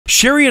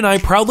Sherry and I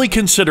proudly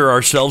consider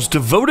ourselves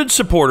devoted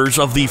supporters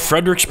of the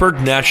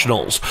Fredericksburg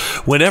Nationals.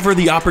 Whenever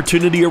the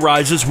opportunity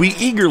arises, we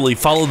eagerly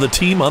follow the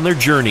team on their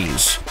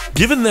journeys.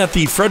 Given that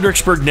the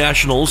Fredericksburg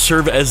Nationals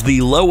serve as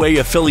the low A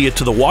affiliate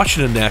to the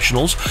Washington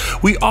Nationals,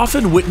 we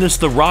often witness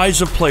the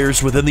rise of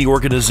players within the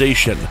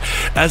organization.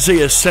 As they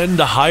ascend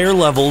to higher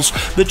levels,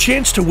 the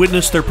chance to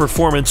witness their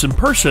performance in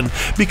person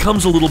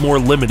becomes a little more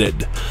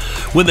limited.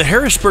 When the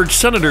Harrisburg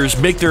Senators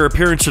make their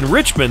appearance in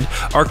Richmond,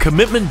 our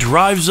commitment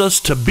drives us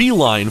to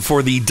beeline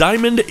for the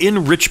Diamond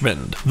in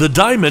Richmond. The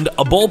Diamond,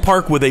 a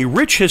ballpark with a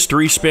rich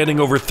history spanning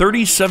over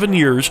 37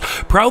 years,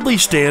 proudly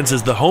stands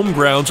as the home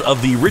grounds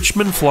of the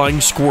Richmond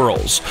Flying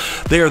Squirrels.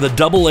 They are the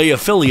AA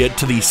affiliate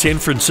to the San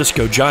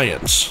Francisco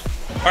Giants.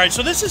 All right,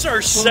 so this is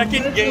our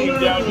second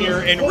game down here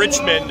in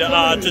Richmond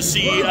to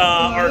see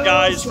our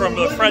guys from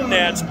the Fred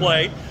Nats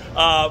play.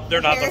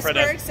 They're not the Fred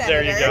Nats.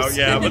 There you go.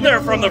 Yeah, but they're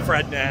from the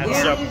Fred Nats.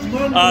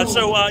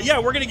 Yeah. Yeah,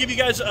 we're going to give you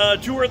guys a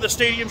tour of the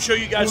stadium, show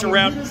you guys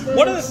around.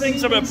 One of the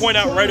things I'm going to point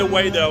out right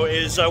away, though,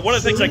 is one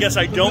of the things I guess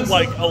I don't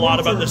like a lot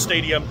about the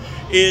stadium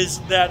is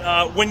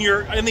that when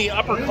you're in the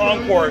upper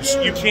concourse,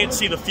 you can't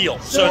see the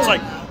field. So it's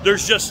like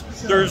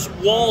there's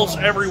walls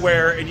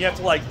everywhere, and you have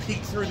to like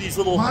peek through these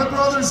little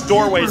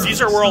doorways.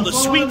 These are where all the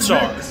suites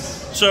are.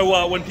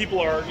 So when people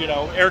are,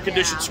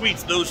 air-conditioned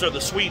suites, those are the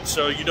suites.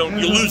 So you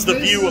lose the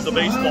view of the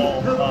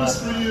baseball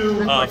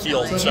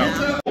field. So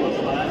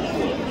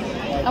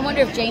I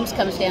wonder if James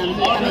comes down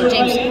here. I mean,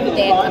 James'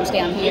 dad comes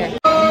down here.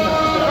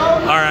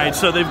 All right,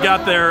 so they've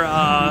got their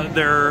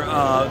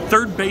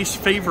third base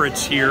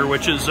favorites here,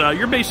 which is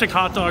your basic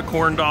hot dog,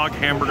 corn dog,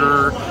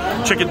 hamburger,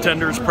 chicken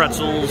tenders,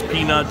 pretzels,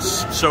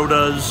 peanuts,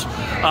 sodas.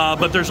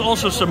 But there's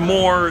also some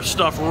more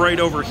stuff right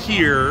over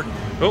here.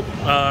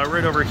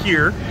 Right over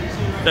here.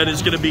 That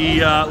is going to be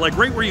like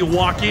right where you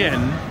walk in,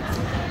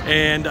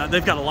 and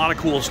they've got a lot of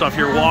cool stuff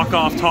here.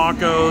 Walk-off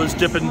tacos,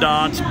 Dippin'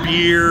 Dots,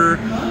 beer,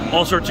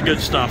 all sorts of good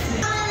stuff.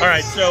 All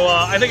right, so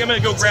I think I'm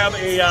going to go grab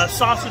a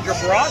sausage or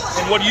brat.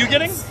 And what are you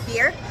getting?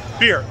 Beer.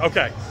 Beer,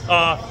 okay.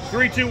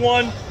 3, 2,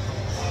 1,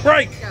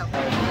 break. Go.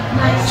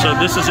 So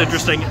this is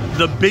interesting.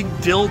 The Big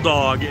Dill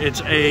Dog. It's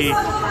a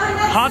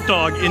hot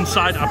dog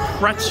inside a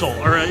pretzel,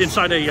 or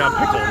inside a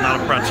pickle, not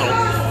a pretzel.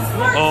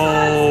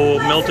 Oh,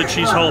 melted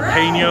cheese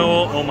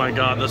jalapeno. Oh my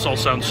God, this all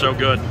sounds so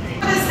good.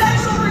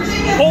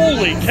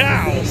 Holy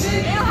cow.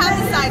 They don't have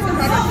the size of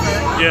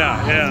Fredericksburg.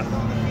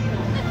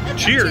 Yeah.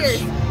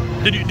 Cheers.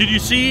 Did you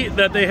see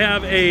that they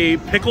have a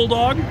pickle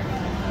dog?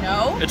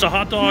 No. It's a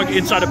hot dog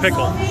inside a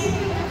pickle.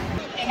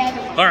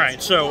 All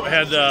right, so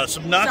had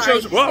some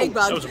nachos. Sorry, Whoa,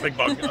 that was a big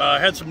bug.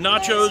 Had some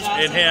nachos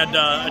and had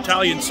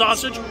Italian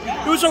sausage.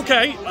 It was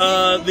okay.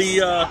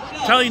 The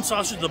Italian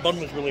sausage, the bun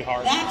was really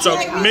hard. So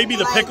maybe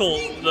the pickle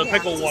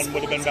one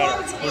would have been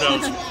better. Who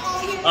knows?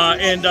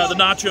 And the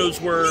nachos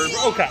were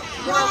okay.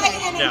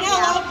 Yeah.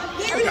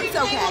 It's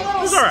okay.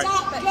 It was all right.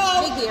 But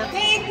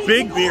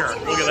big beer. Big beer.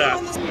 Look at that.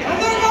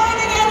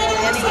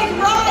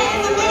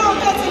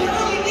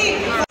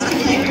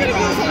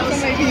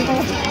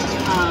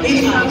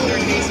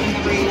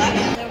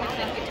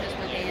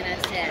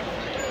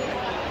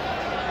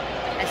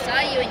 I saw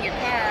you in your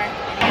car.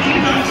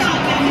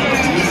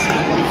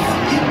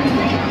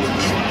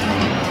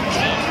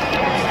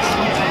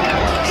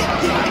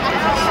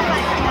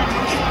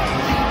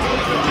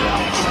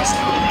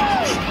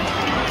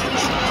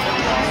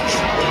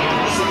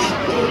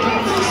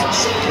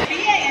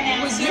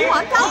 Would you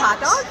want that hot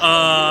dog?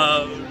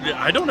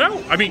 I don't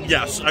know. I mean,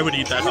 yes, I would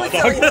eat that hot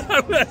dog.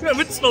 I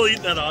would still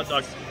eat that hot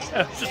dog.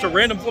 Yeah, it's just a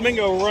random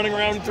flamingo running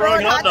around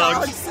throwing hot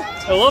dogs.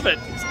 I love it.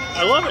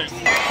 I love it.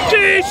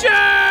 T-shirt!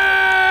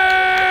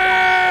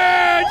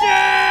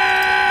 Yeah!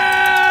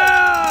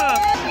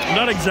 I'm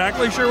not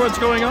exactly sure what's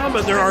going on,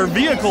 but there are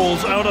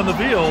vehicles out on the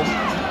field.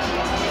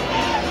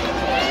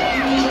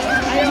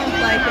 I don't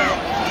like it.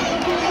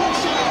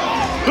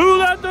 Who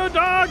let the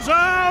dogs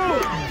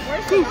out?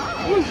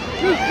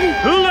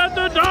 Who let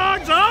the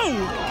dogs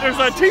out? There's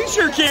a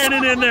t-shirt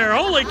cannon in there.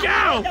 Holy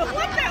cow! I don't know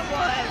what that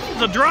was.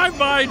 It's a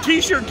drive-by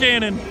t-shirt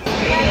cannon.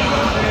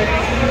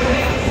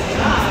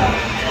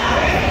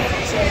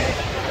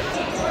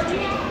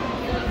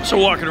 So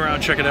walking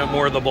around checking out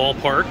more of the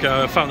ballpark,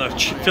 found a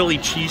Philly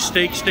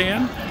cheesesteak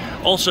stand.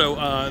 Also,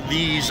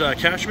 these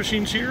cash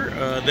machines here,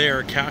 they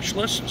are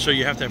cashless, so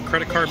you have to have a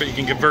credit card, but you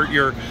can convert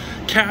your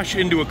cash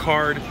into a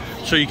card,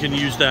 so you can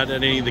use that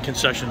at any of the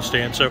concession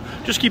stands. So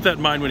just keep that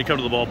in mind when you come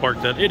to the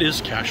ballpark, that it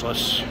is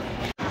cashless.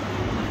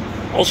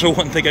 Also,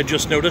 one thing I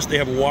just noticed, they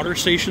have water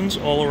stations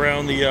all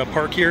around the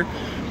park here.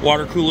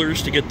 Water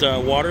coolers to get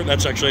water.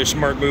 That's actually a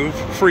smart move.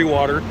 Free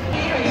water.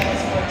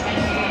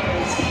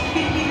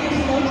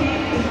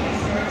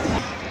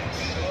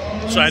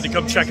 So I had to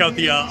come check out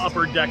the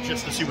upper deck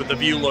just to see what the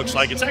view looks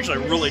like. It's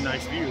actually a really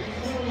nice view.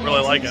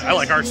 Really like it. I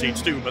like our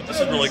seats too, but this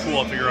is really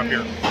cool if you're up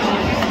here.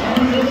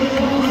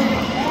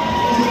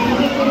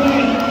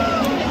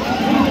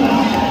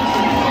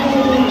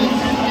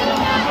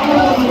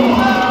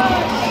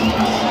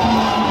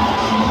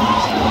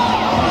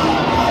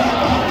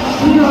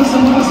 We got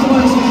some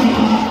customized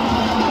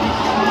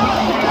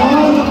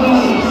all the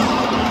brothers.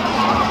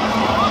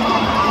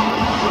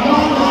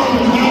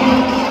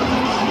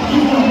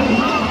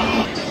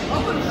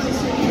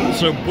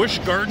 So Busch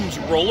Gardens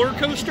roller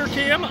coaster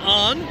cam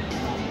on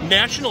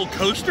National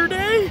Coaster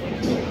Day?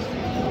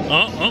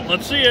 Oh,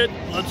 let's see it.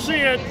 Let's see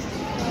it.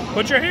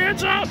 Put your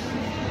hands up.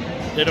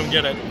 They don't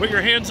get it. Put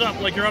your hands up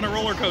like you're on a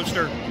roller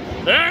coaster.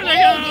 There they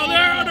go.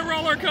 They're on a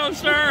roller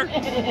coaster.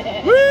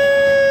 Woo!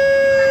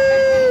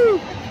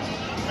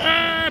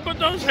 Hey, put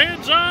those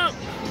hands up.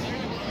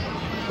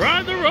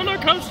 Ride the roller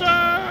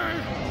coaster.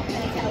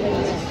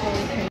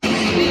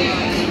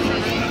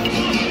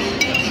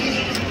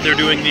 They're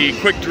doing the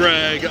quick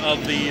drag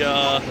of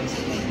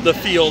the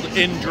field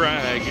in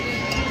drag.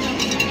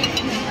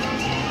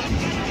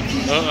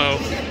 Uh-oh.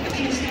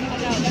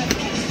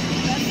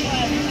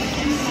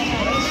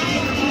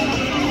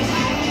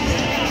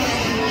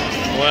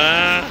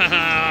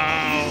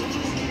 Wow.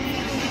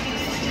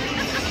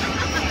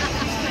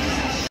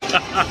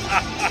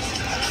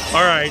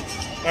 All right,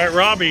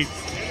 Robbie.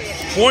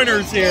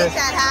 Pointers here.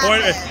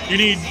 You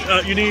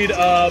need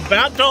a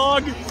bat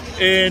dog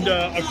and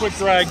a quick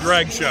drag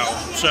show.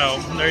 So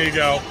there you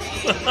go.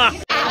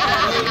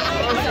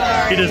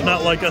 He does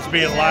not like us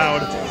being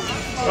loud.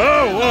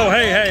 Oh, whoa,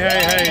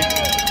 hey.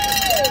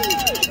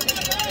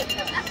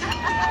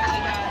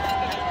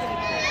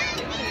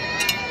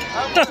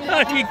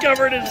 He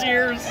covered his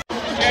ears.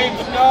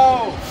 James,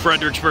 no.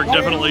 Fredericksburg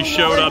definitely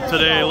showed up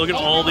today. Look at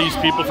all these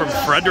people from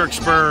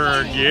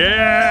Fredericksburg.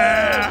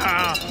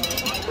 Yeah.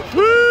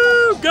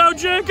 Woo! Go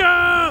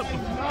Jacob!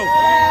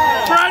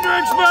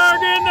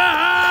 Fredericksburg in the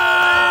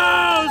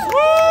house!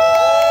 Woo!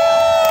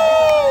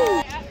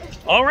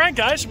 All right,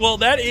 guys. Well,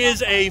 that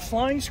is a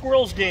Flying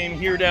Squirrels game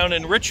here down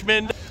in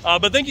Richmond.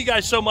 But thank you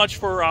guys so much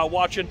for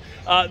watching.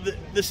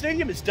 The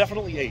stadium is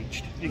definitely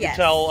aged. You can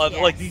tell,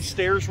 like these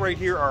stairs right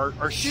here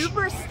are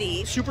super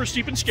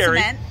steep and scary.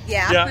 Cement,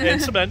 yeah,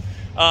 and cement.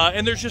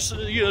 And there's just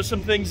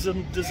some things,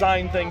 some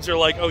design things are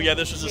like, oh yeah,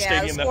 this is a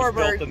stadium that was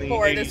built in the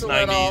 80s,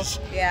 90s.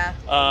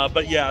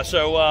 But yeah,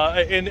 so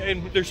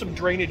and there's some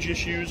drainage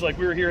issues. Like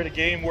we were here at a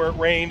game where it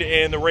rained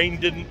and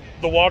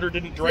the water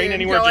didn't drain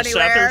anywhere, it just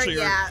sat there,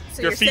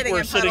 so your feet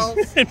were sitting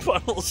in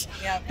puddles.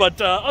 But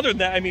other than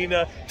that, I mean,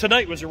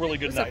 tonight was a really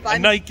good night. A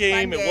night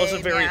game. It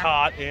wasn't very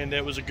hot, and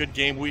it was a good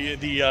game.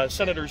 The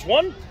Senators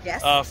won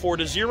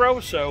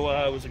 4-0, so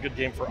it was a good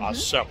game for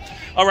us. So,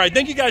 all right,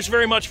 thank you guys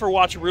very much for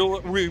watching.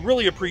 We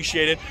really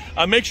appreciate it.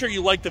 Make sure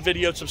you like the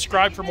video,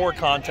 subscribe for more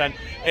content,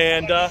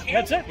 and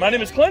that's it. My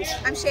name is Clint.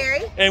 I'm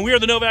Sherry. And we are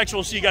the Novaks.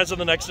 We'll see you guys on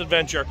the next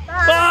adventure.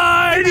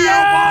 Bye! Video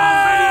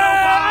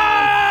bomb!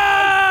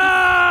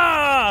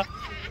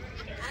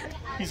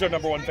 He's our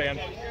 #1 fan.